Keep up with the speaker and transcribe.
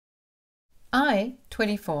I,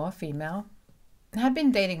 24, female, had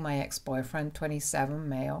been dating my ex-boyfriend, 27,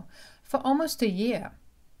 male, for almost a year.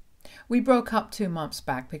 We broke up 2 months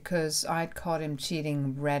back because I'd caught him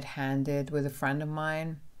cheating red-handed with a friend of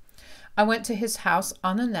mine. I went to his house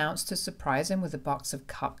unannounced to surprise him with a box of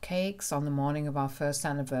cupcakes on the morning of our first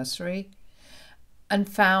anniversary and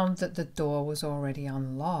found that the door was already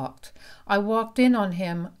unlocked. I walked in on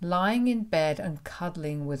him lying in bed and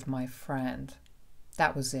cuddling with my friend.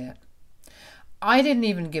 That was it. I didn't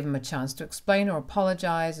even give him a chance to explain or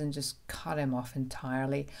apologize and just cut him off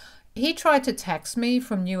entirely. He tried to text me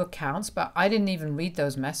from new accounts, but I didn't even read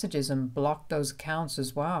those messages and blocked those accounts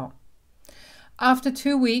as well. After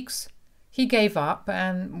 2 weeks, he gave up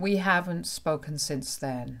and we haven't spoken since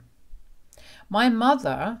then. My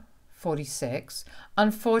mother, 46,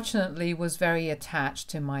 unfortunately was very attached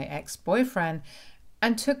to my ex-boyfriend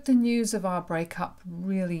and took the news of our breakup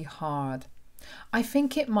really hard. I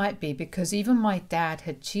think it might be because even my dad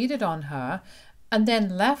had cheated on her and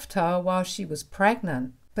then left her while she was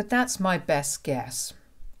pregnant. But that's my best guess.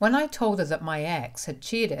 When I told her that my ex had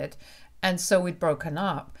cheated and so we'd broken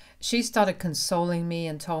up, she started consoling me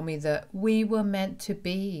and told me that we were meant to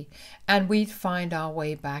be and we'd find our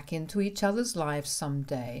way back into each other's lives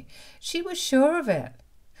someday. She was sure of it.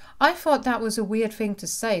 I thought that was a weird thing to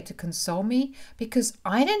say to console me because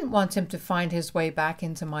I didn't want him to find his way back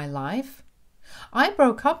into my life. I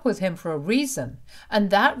broke up with him for a reason, and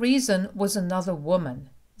that reason was another woman.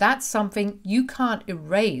 That's something you can't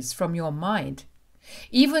erase from your mind,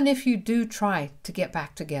 even if you do try to get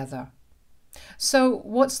back together. So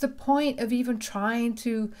what's the point of even trying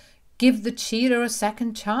to give the cheater a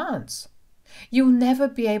second chance? You'll never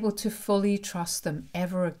be able to fully trust them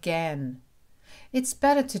ever again. It's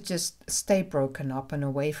better to just stay broken up and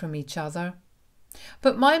away from each other.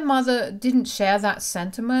 But my mother didn't share that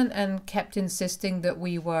sentiment and kept insisting that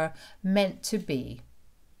we were meant to be.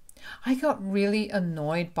 I got really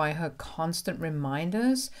annoyed by her constant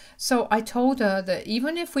reminders, so I told her that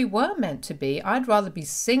even if we were meant to be, I'd rather be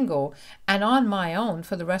single and on my own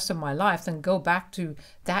for the rest of my life than go back to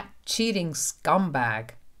that cheating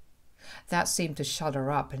scumbag. That seemed to shut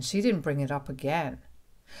her up, and she didn't bring it up again.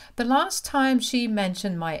 The last time she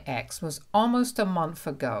mentioned my ex was almost a month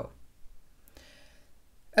ago.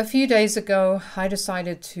 A few days ago, I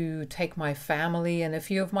decided to take my family and a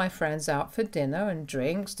few of my friends out for dinner and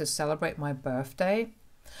drinks to celebrate my birthday.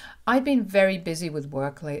 I'd been very busy with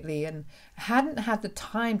work lately and hadn't had the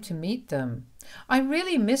time to meet them. I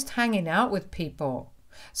really missed hanging out with people.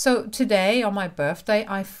 So today, on my birthday,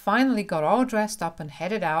 I finally got all dressed up and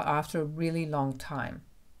headed out after a really long time.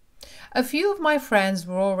 A few of my friends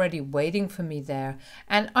were already waiting for me there,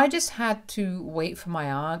 and I just had to wait for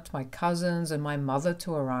my aunt, my cousins, and my mother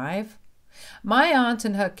to arrive. My aunt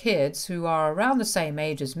and her kids, who are around the same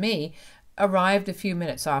age as me, arrived a few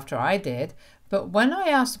minutes after I did, but when I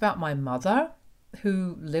asked about my mother,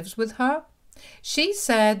 who lives with her, she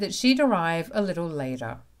said that she'd arrive a little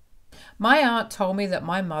later. My aunt told me that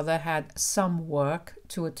my mother had some work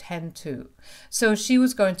to attend to, so she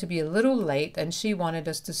was going to be a little late and she wanted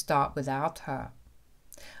us to start without her.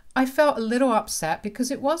 I felt a little upset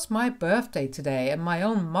because it was my birthday today and my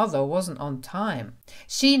own mother wasn't on time.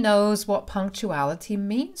 She knows what punctuality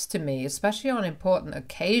means to me, especially on important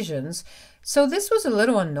occasions, so this was a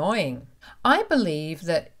little annoying. I believe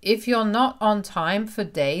that if you're not on time for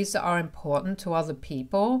days that are important to other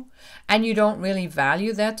people and you don't really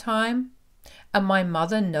value their time, and my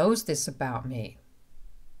mother knows this about me.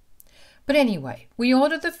 But anyway, we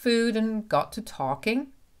ordered the food and got to talking.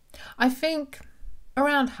 I think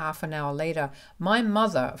around half an hour later, my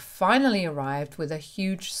mother finally arrived with a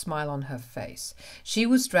huge smile on her face. She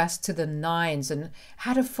was dressed to the nines and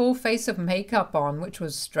had a full face of makeup on, which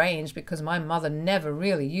was strange because my mother never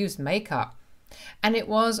really used makeup. And it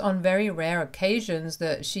was on very rare occasions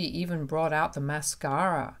that she even brought out the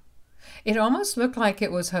mascara. It almost looked like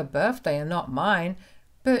it was her birthday and not mine,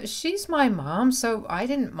 but she's my mom, so I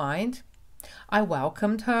didn't mind. I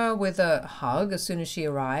welcomed her with a hug as soon as she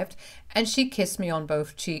arrived, and she kissed me on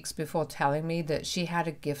both cheeks before telling me that she had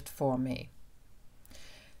a gift for me.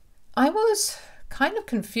 I was kind of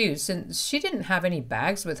confused since she didn't have any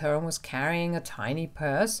bags with her and was carrying a tiny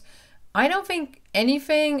purse. I don't think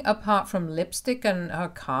anything apart from lipstick and her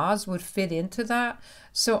cars would fit into that,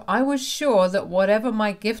 so I was sure that whatever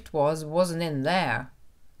my gift was wasn't in there.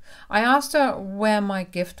 I asked her where my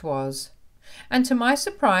gift was, and to my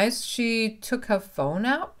surprise, she took her phone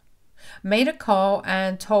out, made a call,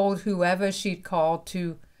 and told whoever she'd called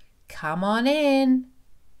to come on in.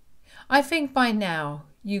 I think by now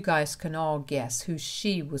you guys can all guess who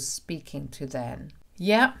she was speaking to then.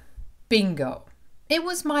 Yeah, bingo. It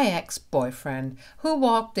was my ex-boyfriend who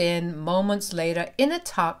walked in moments later in a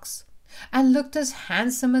tux and looked as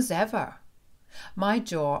handsome as ever. My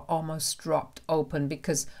jaw almost dropped open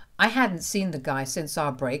because I hadn't seen the guy since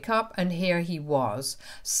our breakup, and here he was,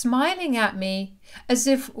 smiling at me as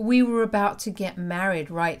if we were about to get married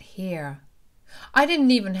right here. I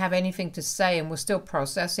didn't even have anything to say and was still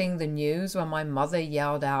processing the news when my mother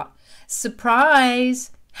yelled out,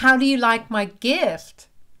 "Surprise! How do you like my gift?"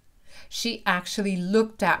 She actually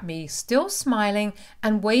looked at me, still smiling,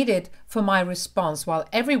 and waited for my response while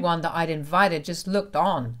everyone that I'd invited just looked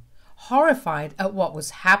on, horrified at what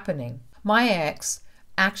was happening. My ex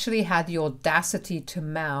actually had the audacity to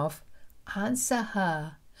mouth, "Answer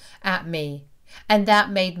her," at me, and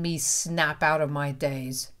that made me snap out of my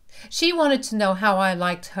daze. She wanted to know how I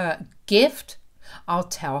liked her gift. I'll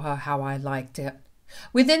tell her how I liked it.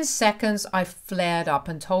 Within seconds, I flared up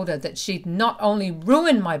and told her that she'd not only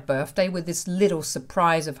ruined my birthday with this little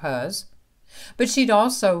surprise of hers, but she'd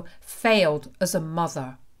also failed as a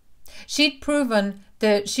mother. She'd proven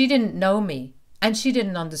that she didn't know me and she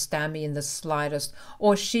didn't understand me in the slightest,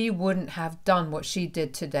 or she wouldn't have done what she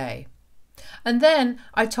did today. And then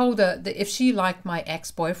I told her that if she liked my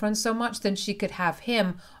ex-boyfriend so much, then she could have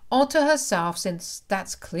him all to herself, since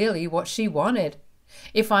that's clearly what she wanted.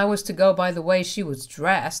 If I was to go by the way she was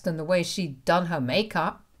dressed and the way she'd done her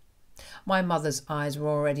makeup. My mother's eyes were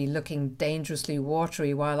already looking dangerously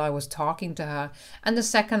watery while I was talking to her, and the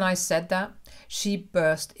second I said that, she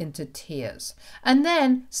burst into tears, and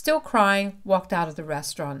then, still crying, walked out of the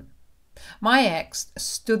restaurant. My ex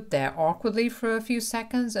stood there awkwardly for a few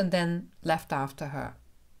seconds and then left after her.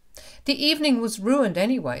 The evening was ruined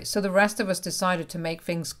anyway, so the rest of us decided to make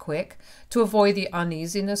things quick to avoid the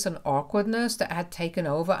uneasiness and awkwardness that had taken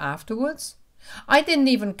over afterwards. I didn't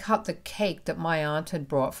even cut the cake that my aunt had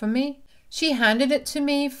brought for me. She handed it to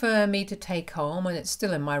me for me to take home, and it's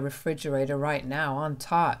still in my refrigerator right now,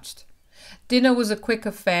 untouched. Dinner was a quick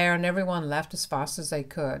affair and everyone left as fast as they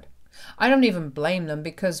could. I don't even blame them,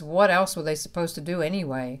 because what else were they supposed to do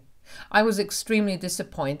anyway? I was extremely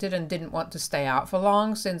disappointed and didn't want to stay out for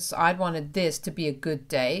long, since I'd wanted this to be a good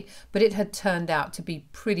day, but it had turned out to be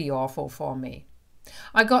pretty awful for me.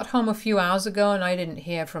 I got home a few hours ago and I didn't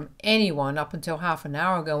hear from anyone up until half an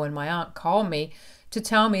hour ago when my aunt called me to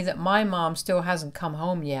tell me that my mom still hasn't come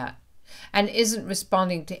home yet and isn't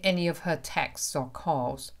responding to any of her texts or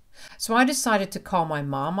calls. So I decided to call my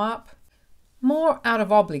mom up, more out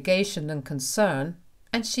of obligation than concern,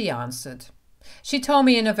 and she answered. She told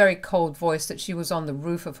me in a very cold voice that she was on the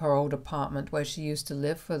roof of her old apartment where she used to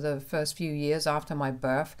live for the first few years after my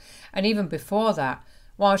birth, and even before that,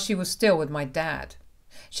 while she was still with my dad.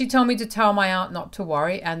 She told me to tell my aunt not to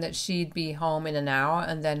worry and that she'd be home in an hour,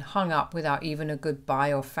 and then hung up without even a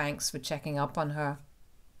goodbye or thanks for checking up on her.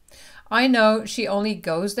 I know she only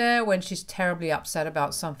goes there when she's terribly upset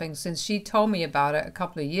about something, since she told me about it a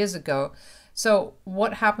couple of years ago, so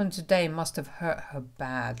what happened today must have hurt her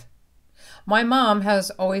bad. My mom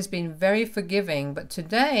has always been very forgiving, but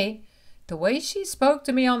today, the way she spoke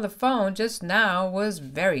to me on the phone just now was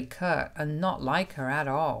very curt and not like her at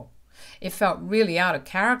all. It felt really out of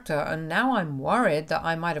character, and now I'm worried that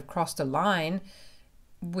I might have crossed a line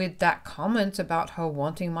with that comment about her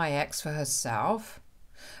wanting my ex for herself.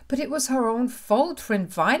 But it was her own fault for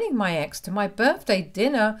inviting my ex to my birthday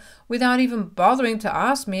dinner without even bothering to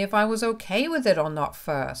ask me if I was okay with it or not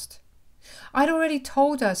first. I'd already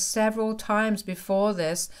told her several times before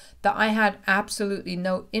this that I had absolutely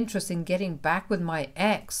no interest in getting back with my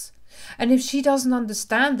ex, and if she doesn't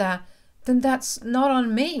understand that, then that's not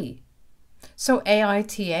on me. So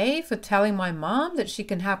AITA for telling my mom that she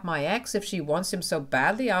can have my ex if she wants him so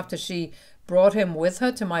badly after she brought him with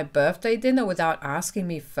her to my birthday dinner without asking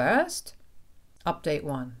me first? Update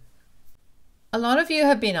 1. A lot of you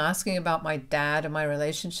have been asking about my dad and my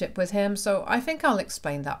relationship with him, so I think I'll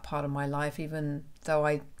explain that part of my life, even though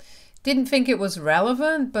I didn't think it was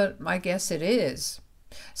relevant, but I guess it is.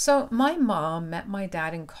 So my mom met my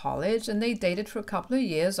dad in college and they dated for a couple of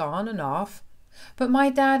years on and off, but my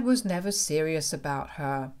dad was never serious about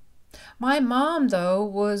her. My mom, though,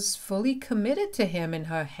 was fully committed to him in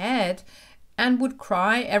her head and would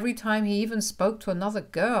cry every time he even spoke to another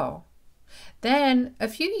girl. Then, a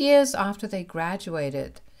few years after they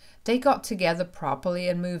graduated, they got together properly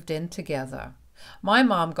and moved in together. My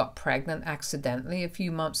mom got pregnant accidentally a few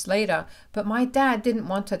months later, but my dad didn't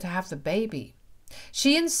want her to have the baby.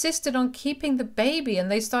 She insisted on keeping the baby, and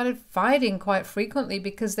they started fighting quite frequently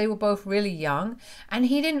because they were both really young and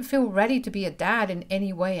he didn't feel ready to be a dad in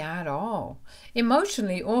any way at all,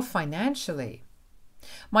 emotionally or financially.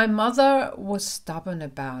 My mother was stubborn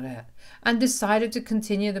about it and decided to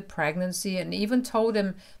continue the pregnancy and even told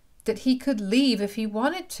him that he could leave if he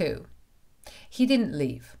wanted to. He didn't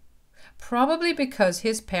leave, probably because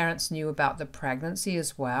his parents knew about the pregnancy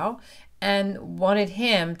as well and wanted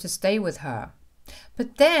him to stay with her.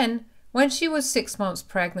 But then, when she was 6 months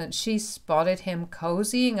pregnant, she spotted him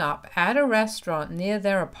cozying up at a restaurant near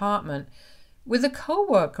their apartment with a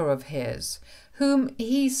co-worker of his, whom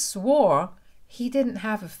he swore he didn't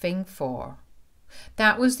have a thing for.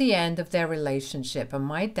 That was the end of their relationship, and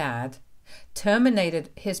my dad terminated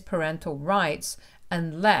his parental rights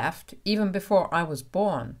and left even before I was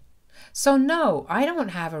born. So no, I don't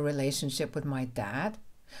have a relationship with my dad.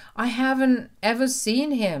 I haven't ever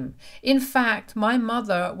seen him. In fact, my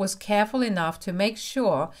mother was careful enough to make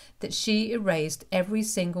sure that she erased every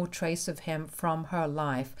single trace of him from her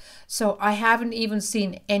life. So I haven't even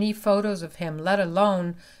seen any photos of him, let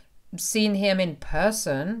alone seen him in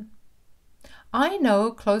person. I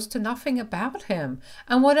know close to nothing about him,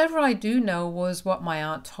 and whatever I do know was what my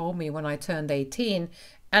aunt told me when I turned 18,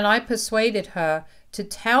 and I persuaded her to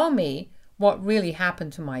tell me what really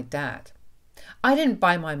happened to my dad. I didn't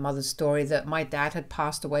buy my mother's story that my dad had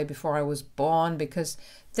passed away before I was born, because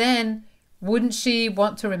then wouldn't she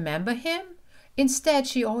want to remember him? Instead,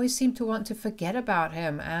 she always seemed to want to forget about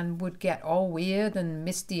him and would get all weird and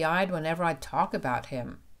misty-eyed whenever I talk about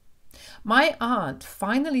him. My aunt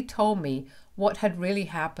finally told me what had really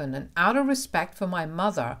happened, and out of respect for my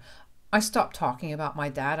mother, I stopped talking about my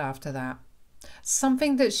dad after that.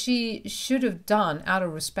 Something that she should have done out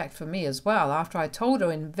of respect for me as well, after I told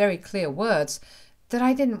her in very clear words that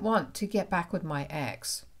I didn't want to get back with my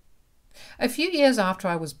ex. A few years after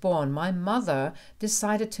I was born, my mother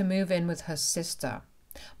decided to move in with her sister.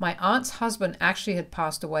 My aunt's husband actually had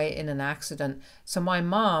passed away in an accident, so my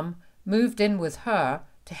mom moved in with her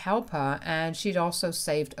to help her, and she'd also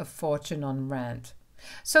saved a fortune on rent.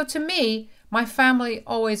 So to me, my family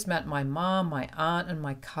always meant my mom, my aunt, and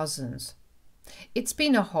my cousins. It's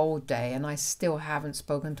been a whole day and I still haven't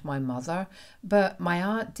spoken to my mother, but my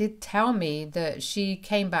aunt did tell me that she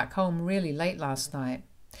came back home really late last night.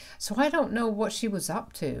 So I don't know what she was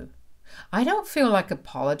up to. I don't feel like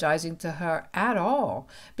apologizing to her at all,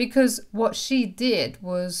 because what she did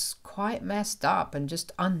was quite messed up and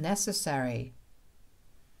just unnecessary.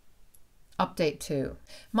 Update 2.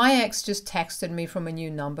 My ex just texted me from a new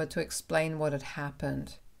number to explain what had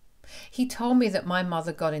happened. He told me that my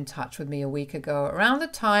mother got in touch with me a week ago, around the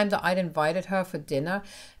time that I'd invited her for dinner,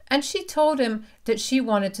 and she told him that she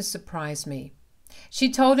wanted to surprise me. She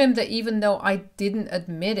told him that even though I didn't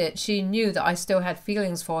admit it, she knew that I still had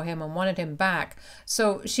feelings for him and wanted him back,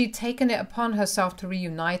 so she'd taken it upon herself to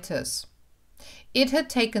reunite us. It had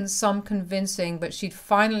taken some convincing, but she'd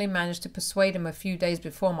finally managed to persuade him a few days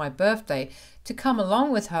before my birthday to come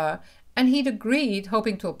along with her, and he'd agreed,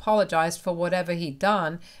 hoping to apologize for whatever he'd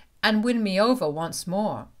done and win me over once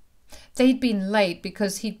more. They'd been late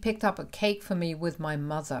because he'd picked up a cake for me with my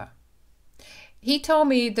mother. He told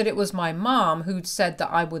me that it was my mom who'd said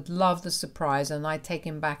that I would love the surprise and I'd take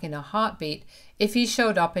him back in a heartbeat if he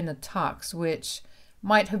showed up in a tux, which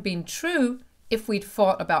might have been true if we'd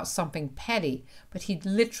fought about something petty, but he'd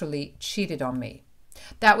literally cheated on me.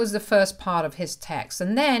 That was the first part of his text,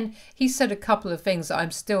 and then he said a couple of things that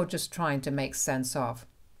I'm still just trying to make sense of.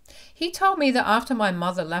 He told me that after my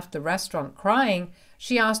mother left the restaurant crying,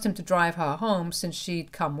 she asked him to drive her home since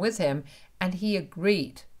she'd come with him, and he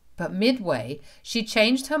agreed. But midway, she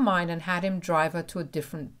changed her mind and had him drive her to a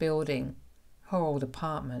different building, her old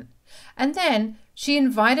apartment. And then she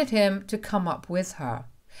invited him to come up with her.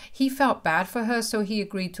 He felt bad for her, so he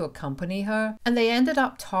agreed to accompany her, and they ended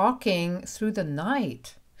up talking through the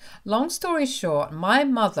night. Long story short, my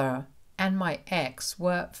mother and my ex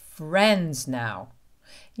were friends now.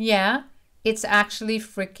 Yeah, it's actually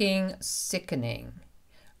freaking sickening.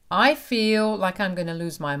 I feel like I'm going to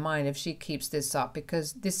lose my mind if she keeps this up,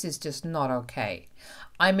 because this is just not okay.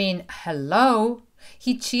 I mean, hello?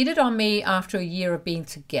 He cheated on me after a year of being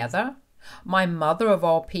together. My mother, of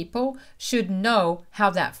all people, should know how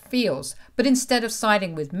that feels, but instead of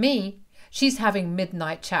siding with me, she's having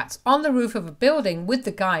midnight chats on the roof of a building with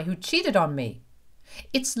the guy who cheated on me.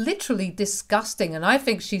 It's literally disgusting, and I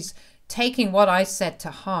think she's taking what I said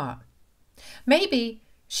to heart. Maybe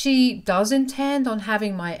she does intend on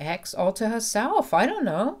having my ex all to herself. I don't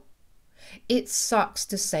know. It sucks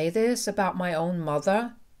to say this about my own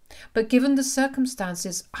mother, but given the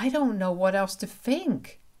circumstances, I don't know what else to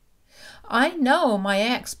think. I know my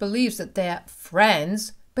ex believes that they're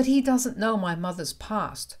friends, but he doesn't know my mother's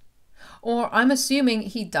past. Or I'm assuming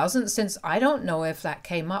he doesn't, since I don't know if that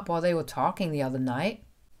came up while they were talking the other night.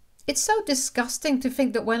 It's so disgusting to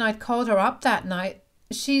think that when I'd called her up that night,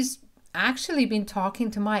 she's actually been talking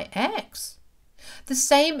to my ex. The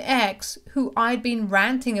same ex who I'd been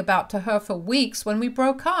ranting about to her for weeks when we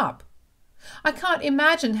broke up. I can't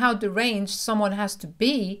imagine how deranged someone has to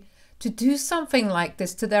be to do something like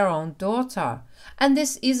this to their own daughter. And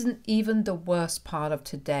this isn't even the worst part of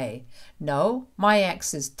today. No, my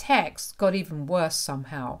ex's text got even worse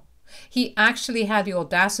somehow. He actually had the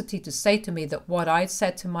audacity to say to me that what I'd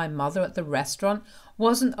said to my mother at the restaurant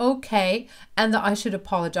wasn't okay and that I should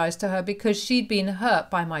apologize to her because she'd been hurt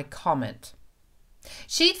by my comment.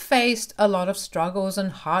 She'd faced a lot of struggles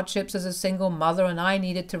and hardships as a single mother, and I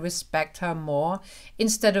needed to respect her more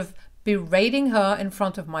instead of berating her in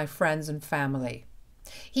front of my friends and family.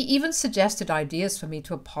 He even suggested ideas for me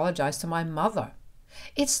to apologize to my mother.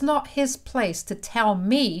 It's not his place to tell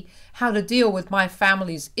me how to deal with my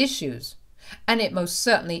family's issues, and it most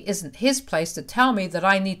certainly isn't his place to tell me that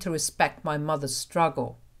I need to respect my mother's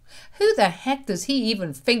struggle. Who the heck does he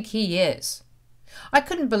even think he is? I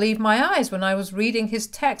couldn't believe my eyes when I was reading his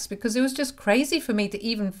text because it was just crazy for me to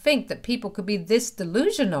even think that people could be this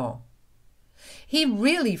delusional. He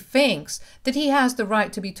really thinks that he has the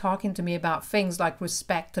right to be talking to me about things like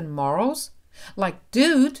respect and morals? Like,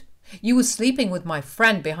 dude, you were sleeping with my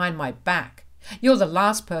friend behind my back. You're the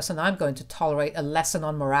last person I'm going to tolerate a lesson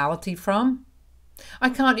on morality from. I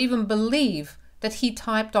can't even believe that he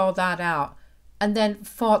typed all that out and then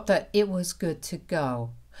thought that it was good to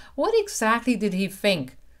go. What exactly did he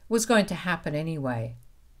think was going to happen anyway?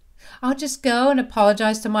 I'll just go and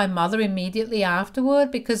apologize to my mother immediately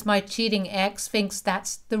afterward because my cheating ex thinks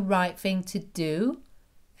that's the right thing to do?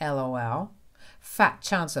 LOL. Fat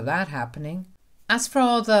chance of that happening. As for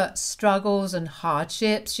all the struggles and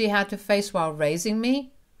hardships she had to face while raising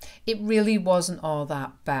me, it really wasn't all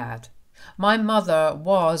that bad. My mother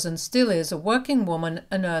was and still is a working woman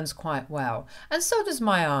and earns quite well, and so does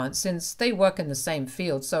my aunt since they work in the same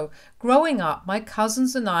field. So growing up, my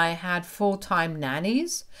cousins and I had full-time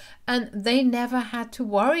nannies, and they never had to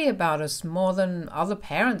worry about us more than other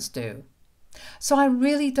parents do. So I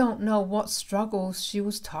really don't know what struggles she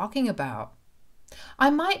was talking about. I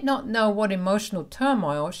might not know what emotional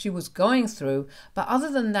turmoil she was going through, but other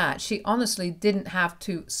than that, she honestly didn't have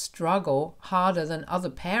to struggle harder than other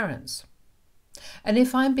parents. And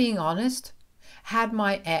if I'm being honest, had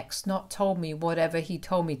my ex not told me whatever he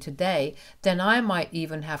told me today, then I might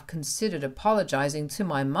even have considered apologizing to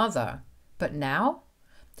my mother. But now,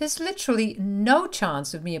 there's literally no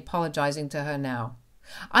chance of me apologizing to her now.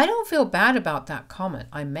 I don't feel bad about that comment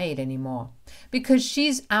I made anymore, because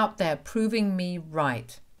she's out there proving me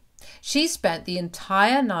right. She spent the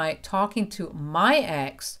entire night talking to my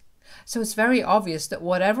ex, so it's very obvious that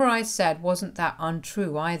whatever I said wasn't that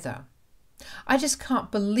untrue either. I just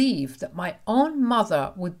can't believe that my own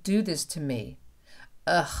mother would do this to me.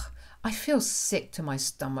 Ugh, I feel sick to my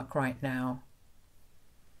stomach right now.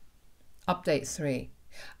 Update 3.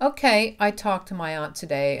 Okay, I talked to my aunt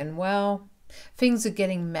today and well, things are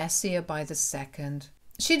getting messier by the second.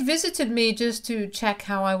 She'd visited me just to check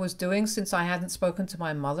how I was doing since I hadn't spoken to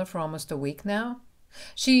my mother for almost a week now.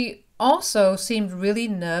 She also seemed really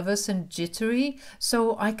nervous and jittery,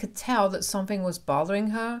 so I could tell that something was bothering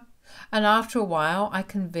her. And after a while, I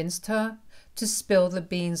convinced her to spill the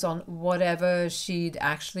beans on whatever she'd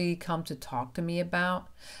actually come to talk to me about.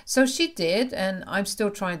 So she did, and I'm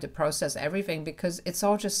still trying to process everything because it's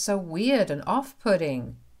all just so weird and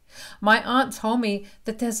off-putting. My aunt told me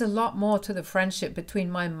that there's a lot more to the friendship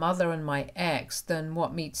between my mother and my ex than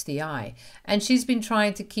what meets the eye. And she's been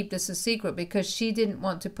trying to keep this a secret because she didn't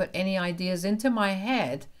want to put any ideas into my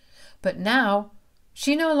head. But now,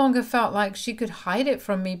 she no longer felt like she could hide it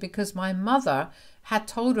from me because my mother had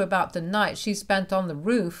told her about the night she spent on the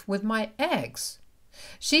roof with my ex.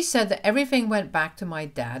 She said that everything went back to my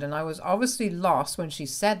dad, and I was obviously lost when she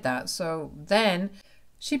said that, so then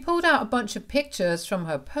she pulled out a bunch of pictures from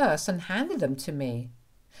her purse and handed them to me.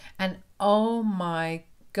 And oh my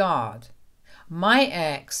God, my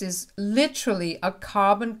ex is literally a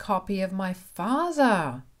carbon copy of my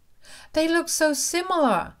father. They look so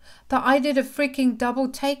similar that I did a freaking double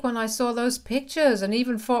take when I saw those pictures and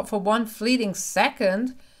even thought for one fleeting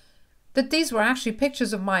second that these were actually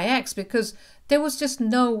pictures of my ex because there was just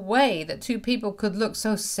no way that two people could look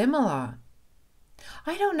so similar.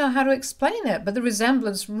 I don't know how to explain it, but the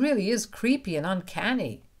resemblance really is creepy and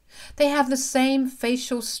uncanny. They have the same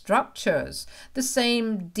facial structures, the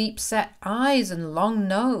same deep-set eyes and long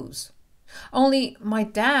nose. Only my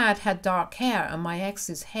dad had dark hair and my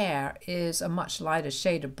ex's hair is a much lighter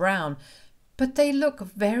shade of brown, but they look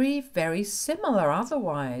very, very similar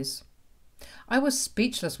otherwise. I was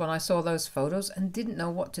speechless when I saw those photos and didn't know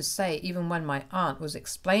what to say, even when my aunt was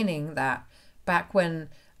explaining that back when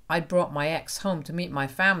I'd brought my ex home to meet my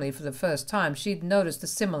family for the first time, she'd noticed the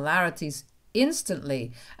similarities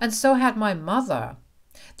instantly, and so had my mother.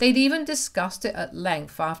 They'd even discussed it at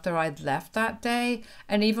length after I'd left that day,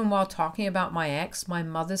 and even while talking about my ex, my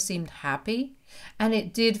mother seemed happy, and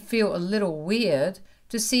it did feel a little weird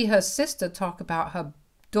to see her sister talk about her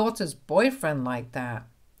daughter's boyfriend like that.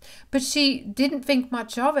 But she didn't think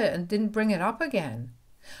much of it and didn't bring it up again.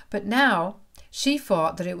 But now she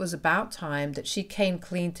thought that it was about time that she came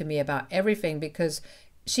clean to me about everything, because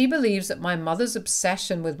she believes that my mother's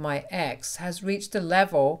obsession with my ex has reached a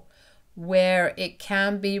level where it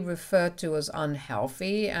can be referred to as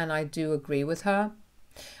unhealthy, and I do agree with her.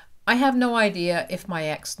 I have no idea if my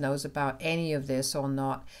ex knows about any of this or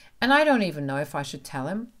not, and I don't even know if I should tell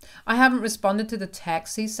him. I haven't responded to the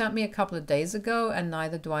text he sent me a couple of days ago, and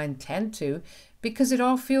neither do I intend to, because it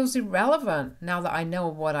all feels irrelevant now that I know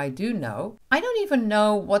what I do know. I don't even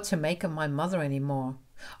know what to make of my mother anymore.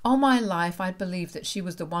 All my life I believed that she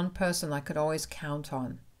was the one person I could always count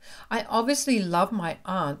on. I obviously love my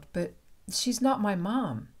aunt, but she's not my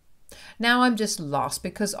mom. Now I'm just lost,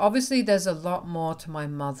 because obviously there's a lot more to my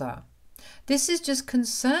mother. This is just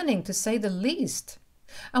concerning, to say the least.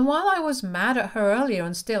 And while I was mad at her earlier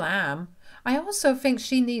and still am, I also think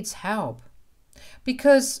she needs help.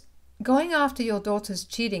 Because going after your daughter's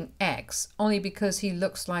cheating ex only because he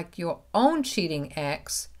looks like your own cheating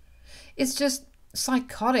ex is just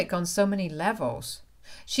psychotic on so many levels.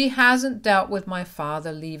 She hasn't dealt with my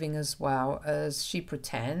father leaving as well as she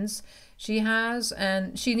pretends she has,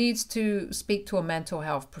 and she needs to speak to a mental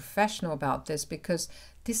health professional about this, because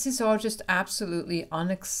this is all just absolutely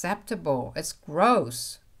unacceptable. It's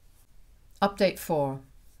gross. Update 4.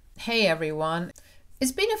 Hey everyone.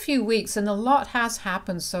 It's been a few weeks and a lot has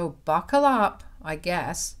happened, so buckle up, I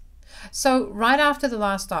guess. So right after the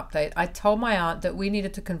last update, I told my aunt that we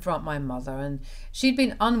needed to confront my mother, and she'd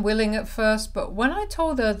been unwilling at first, but when I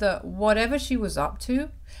told her that whatever she was up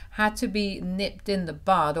to had to be nipped in the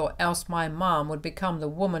bud, or else my mom would become the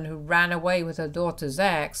woman who ran away with her daughter's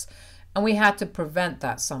ex, and we had to prevent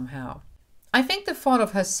that somehow. I think the thought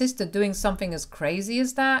of her sister doing something as crazy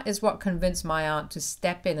as that is what convinced my aunt to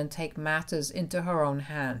step in and take matters into her own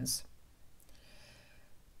hands.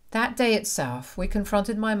 That day itself, we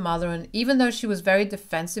confronted my mother, and even though she was very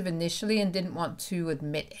defensive initially and didn't want to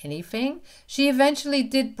admit anything, she eventually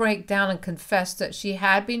did break down and confess that she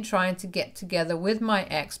had been trying to get together with my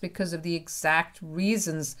ex because of the exact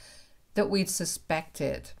reasons that we'd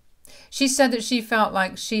suspected. She said that she felt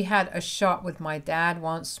like she had a shot with my dad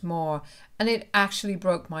once more, and it actually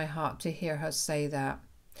broke my heart to hear her say that.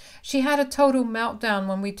 She had a total meltdown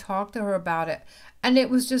when we talked to her about it, and it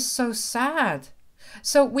was just so sad.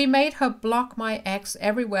 So we made her block my ex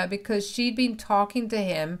everywhere because she'd been talking to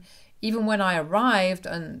him even when I arrived,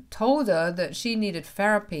 and told her that she needed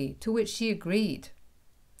therapy, to which she agreed.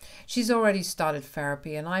 She's already started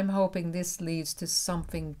therapy, and I'm hoping this leads to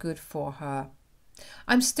something good for her.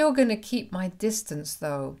 I'm still going to keep my distance,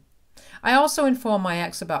 though. I also informed my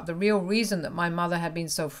ex about the real reason that my mother had been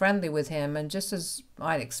so friendly with him, and just as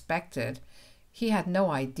I'd expected, he had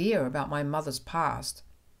no idea about my mother's past.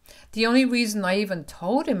 The only reason I even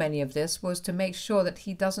told him any of this was to make sure that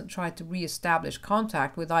he doesn't try to re-establish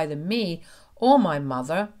contact with either me or my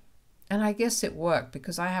mother, and I guess it worked,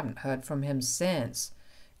 because I haven't heard from him since,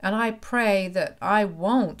 and I pray that I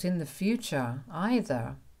won't in the future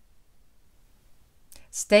either.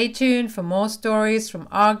 Stay tuned for more stories from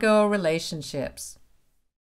our girl relationships.